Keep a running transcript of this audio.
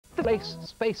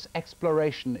Space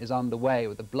exploration is underway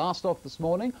with the blast-off this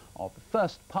morning of the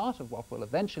first part of what will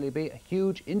eventually be a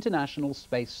huge international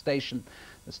space station.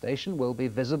 The station will be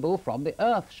visible from the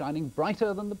Earth, shining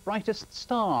brighter than the brightest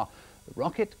star. The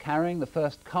rocket carrying the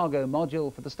first cargo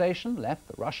module for the station left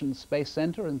the Russian Space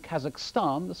Center in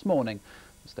Kazakhstan this morning.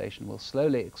 The station will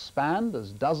slowly expand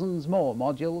as dozens more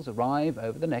modules arrive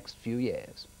over the next few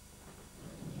years.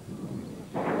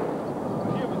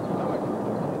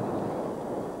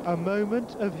 A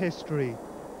moment of history,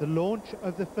 the launch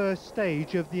of the first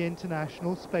stage of the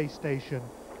International Space Station,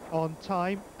 on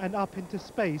time and up into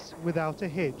space without a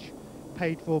hitch,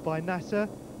 paid for by NASA,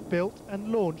 built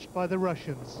and launched by the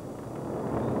Russians.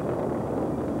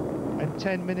 And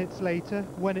 10 minutes later,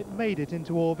 when it made it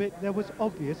into orbit, there was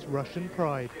obvious Russian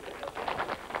pride.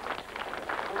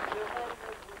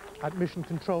 At Mission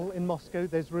Control in Moscow,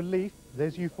 there's relief,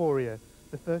 there's euphoria.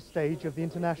 The first stage of the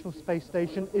International Space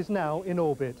Station is now in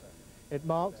orbit. It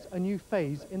marks a new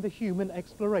phase in the human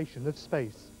exploration of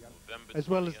space. As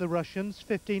well as the Russians,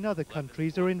 15 other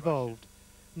countries are involved.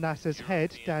 NASA's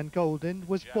head, Dan Goldin,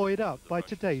 was buoyed up by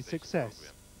today's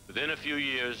success. Within a few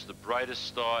years, the brightest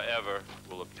star ever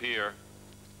will appear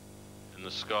in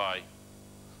the sky.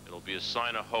 It'll be a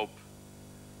sign of hope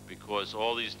because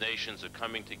all these nations are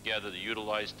coming together to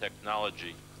utilize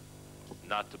technology,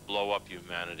 not to blow up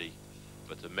humanity,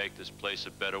 but to make this place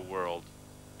a better world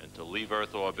and to leave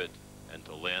Earth orbit and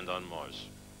to land on Mars.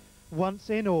 Once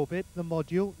in orbit, the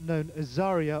module, known as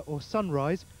Zarya or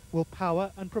Sunrise, will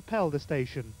power and propel the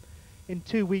station. In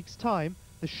 2 weeks' time,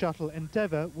 the shuttle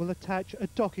Endeavour will attach a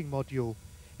docking module.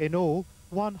 In all,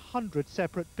 100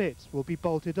 separate bits will be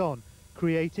bolted on,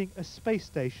 creating a space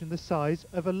station the size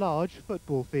of a large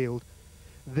football field.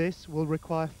 This will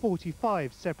require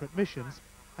 45 separate missions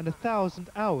and 1,000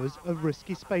 hours of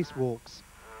risky spacewalks.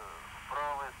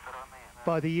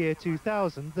 By the year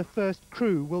 2000, the first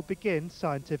crew will begin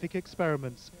scientific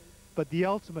experiments, but the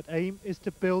ultimate aim is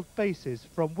to build bases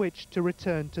from which to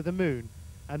return to the moon,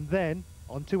 and then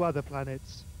onto other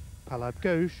planets. Palab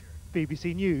Ghosh,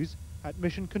 BBC News, at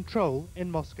Mission Control in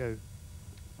Moscow.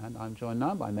 And I'm joined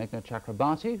now by Meghna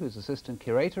Chakrabarti, who's Assistant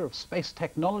Curator of Space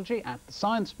Technology at the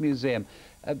Science Museum.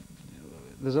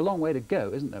 There's a long way to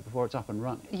go, isn't there, before it's up and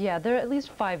running? Yeah, there are at least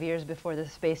 5 years before the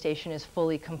space station is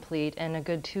fully complete, and a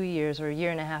good 2 years or a year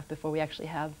and a half before we actually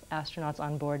have astronauts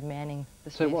on board manning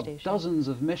the space station. So what, dozens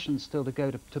of missions still to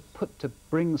go to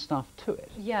bring stuff to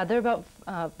it? Yeah, there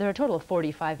are a total of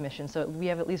 45 missions, so we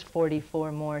have at least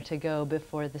 44 more to go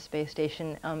before the space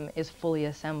station is fully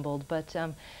assembled. But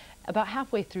about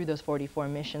halfway through those 44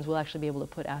 missions, we'll actually be able to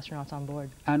put astronauts on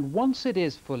board. And once it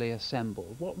is fully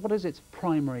assembled, what is its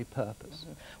primary purpose?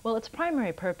 Well, its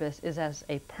primary purpose is as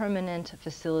a permanent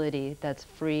facility that's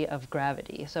free of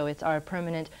gravity. So it's our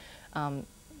permanent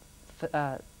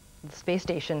space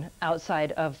station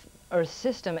outside of Earth's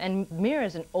system and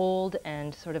mirrors an old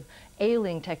and sort of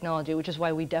ailing technology, which is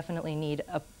why we definitely need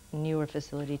a newer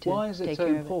facility to take care of it. Why is it so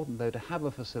important, though, to have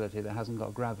a facility that hasn't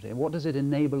got gravity? And what does it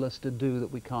enable us to do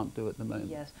that we can't do at the moment?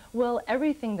 Yes. Well,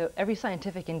 every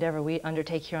scientific endeavor we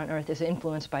undertake here on Earth is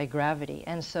influenced by gravity.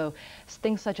 And so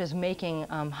things such as making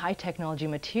high technology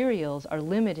materials are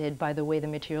limited by the way the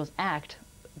materials act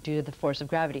due to the force of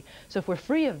gravity. So if we're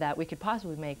free of that, we could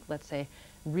possibly make, let's say,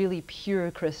 really pure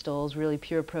crystals, really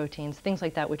pure proteins, things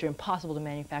like that, which are impossible to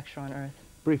manufacture on Earth.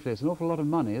 Briefly, it's an awful lot of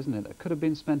money, isn't it? It could have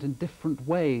been spent in different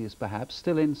ways, perhaps,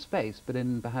 still in space, but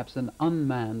in perhaps an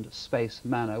unmanned space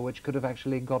manner, which could have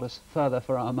actually got us further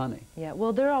for our money. Yeah,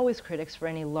 well, there are always critics for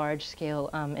any large-scale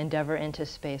endeavor into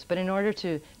space, but in order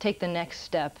to take the next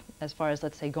step, as far as,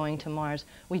 let's say, going to Mars,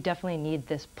 we definitely need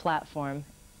this platform,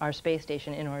 our space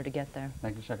station, in order to get there.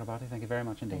 Meghna Chakrabarti, thank you very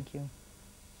much indeed. Thank you.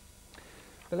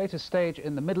 The latest stage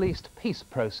in the Middle East peace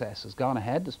process has gone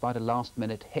ahead despite a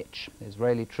last-minute hitch.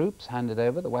 Israeli troops handed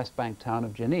over the West Bank town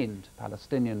of Jenin to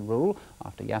Palestinian rule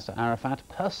after Yasser Arafat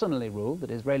personally ruled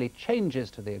that Israeli changes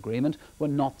to the agreement were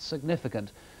not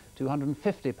significant.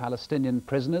 250 Palestinian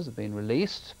prisoners have been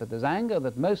released, but there's anger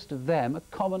that most of them are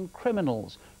common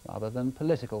criminals rather than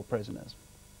political prisoners.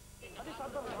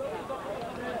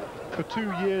 For 2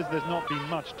 years, there's not been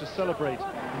much to celebrate.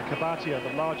 In Kabatia,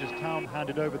 the largest town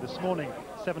handed over this morning,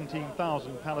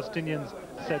 17,000 Palestinians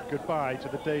said goodbye to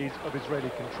the days of Israeli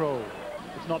control.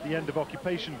 It's not the end of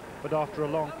occupation, but after a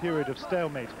long period of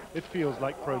stalemate, it feels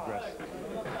like progress.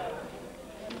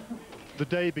 The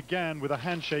day began with a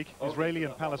handshake, Israeli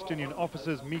and Palestinian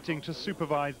officers meeting to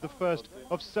supervise the first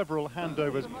of several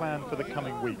handovers planned for the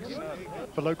coming weeks.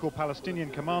 For local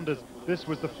Palestinian commanders, this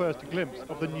was the first glimpse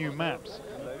of the new maps.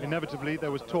 Inevitably,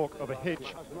 there was talk of a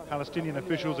hitch, Palestinian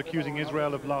officials accusing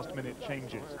Israel of last-minute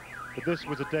changes. But this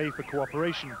was a day for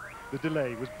cooperation. The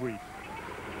delay was brief.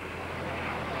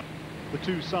 The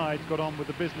two sides got on with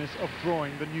the business of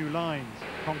drawing the new lines.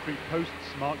 Concrete posts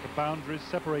mark the boundaries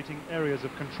separating areas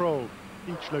of control.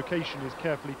 Each location is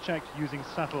carefully checked using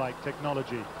satellite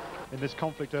technology. In this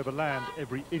conflict over land,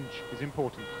 every inch is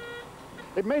important.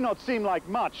 It may not seem like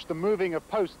much, the moving of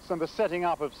posts and the setting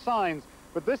up of signs,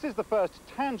 but this is the first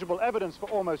tangible evidence for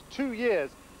almost 2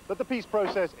 years that the peace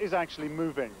process is actually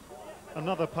moving.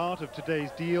 Another part of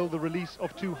today's deal, the release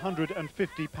of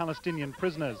 250 Palestinian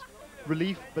prisoners.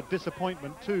 Relief, but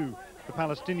disappointment too. The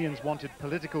Palestinians wanted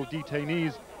political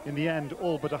detainees. In the end,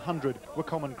 all but 100 were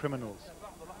common criminals.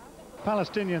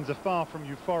 Palestinians are far from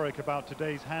euphoric about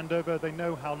today's handover. They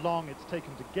know how long it's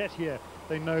taken to get here.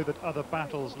 They know that other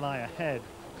battles lie ahead.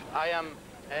 I am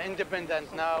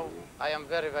independent now. I am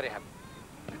very, very happy.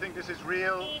 Do you think this is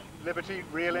real liberty,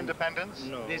 real independence?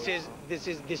 No. This is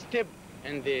the step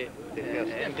and the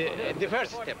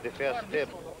first step. The first step.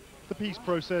 The peace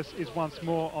process is once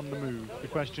more on the move. The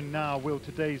question now, will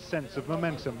today's sense of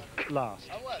momentum last?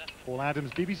 Paul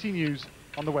Adams, BBC News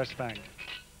on the West Bank.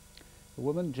 A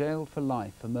woman jailed for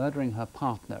life for murdering her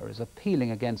partner is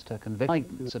appealing against her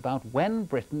conviction about when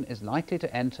Britain is likely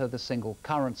to enter the single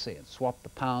currency and swap the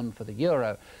pound for the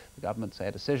euro. The government say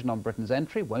a decision on Britain's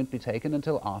entry won't be taken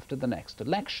until after the next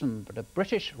election, but a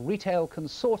British retail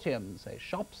consortium say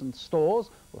shops and stores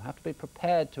will have to be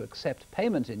prepared to accept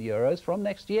payment in euros from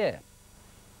next year.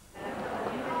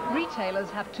 Retailers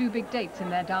have 2 big dates in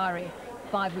their diary,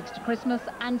 5 weeks to Christmas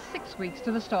and 6 weeks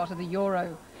to the start of the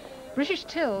euro. British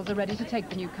tills are ready to take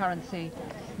the new currency.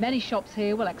 Many shops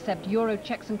here will accept euro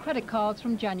cheques and credit cards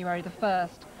from January the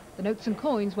 1st. The notes and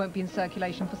coins won't be in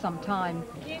circulation for some time.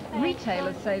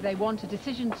 Retailers say they want a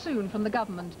decision soon from the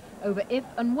government over if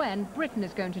and when Britain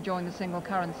is going to join the single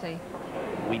currency.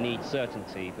 We need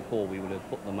certainty before we will have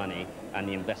put the money and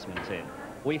the investment in.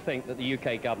 We think that the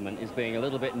UK government is being a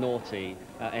little bit naughty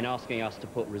in asking us to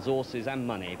put resources and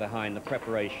money behind the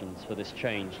preparations for this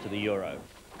change to the euro.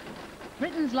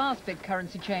 Britain's last big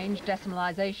currency change,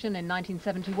 decimalisation in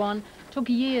 1971, took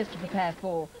years to prepare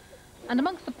for. And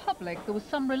amongst the public, there was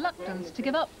some reluctance to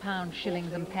give up pounds,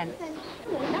 shillings and pence.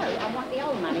 No, I want the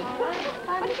old money.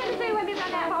 What are you going to do when we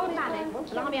run out of old money?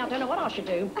 Blimey, I don't know what I should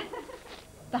do.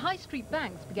 The high street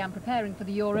banks began preparing for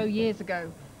the euro years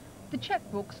ago. The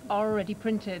chequebooks are already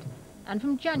printed, and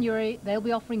from January they'll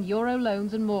be offering euro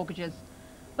loans and mortgages.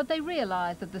 But they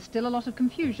realise that there's still a lot of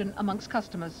confusion amongst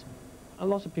customers. A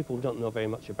lot of people don't know very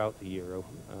much about the euro.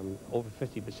 Over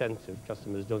 50% of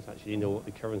customers don't actually know what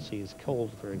the currency is called,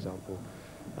 for example.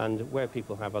 And where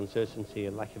people have uncertainty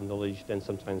and lack of knowledge, then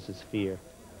sometimes there's fear.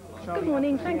 Good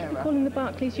morning, thank you for calling the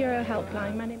Barclays Euro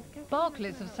Helpline. My name is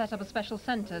Barclays have set up a special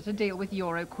centre to deal with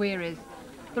euro queries.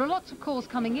 There are lots of calls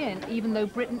coming in, even though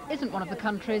Britain isn't one of the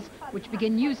countries which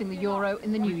begin using the euro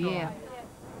in the new year.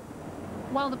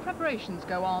 While the preparations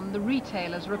go on, the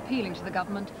retailers are appealing to the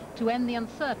government to end the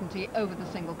uncertainty over the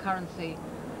single currency.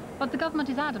 But the government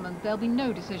is adamant there'll be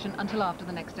no decision until after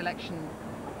the next election.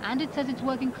 And it says it's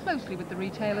working closely with the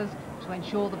retailers to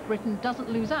ensure that Britain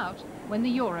doesn't lose out when the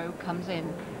euro comes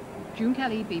in. June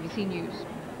Kelly, BBC News.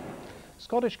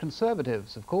 Scottish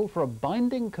Conservatives have called for a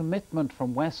binding commitment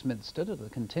from Westminster to the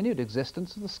continued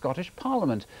existence of the Scottish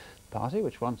Parliament. The party,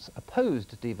 which once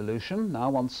opposed devolution,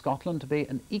 now wants Scotland to be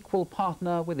an equal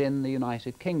partner within the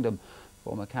United Kingdom.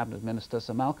 Former Cabinet Minister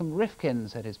Sir Malcolm Rifkin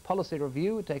said his policy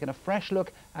review had taken a fresh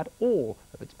look at all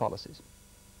of its policies.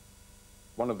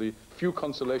 One of the few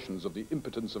consolations of the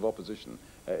impotence of opposition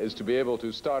is to be able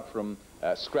to start from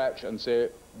scratch and say,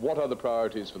 what are the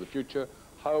priorities for the future?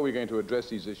 How are we going to address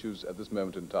these issues at this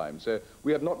moment in time? So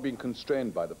we have not been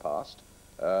constrained by the past,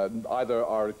 either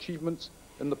our achievements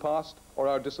in the past or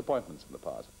our disappointments in the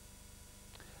past.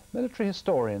 Military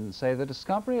historians say the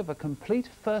discovery of a complete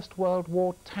First World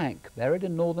War tank buried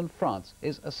in northern France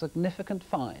is a significant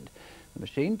find. The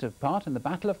machine took part in the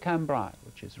Battle of Cambrai,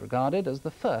 which is regarded as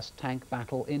the first tank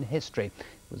battle in history.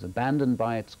 It was abandoned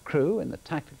by its crew in the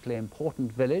tactically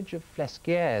important village of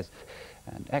Flesquières,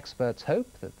 and experts hope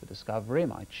that the discovery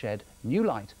might shed new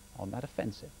light on that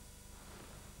offensive.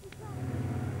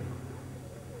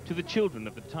 To the children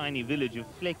of the tiny village of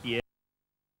Flesquières,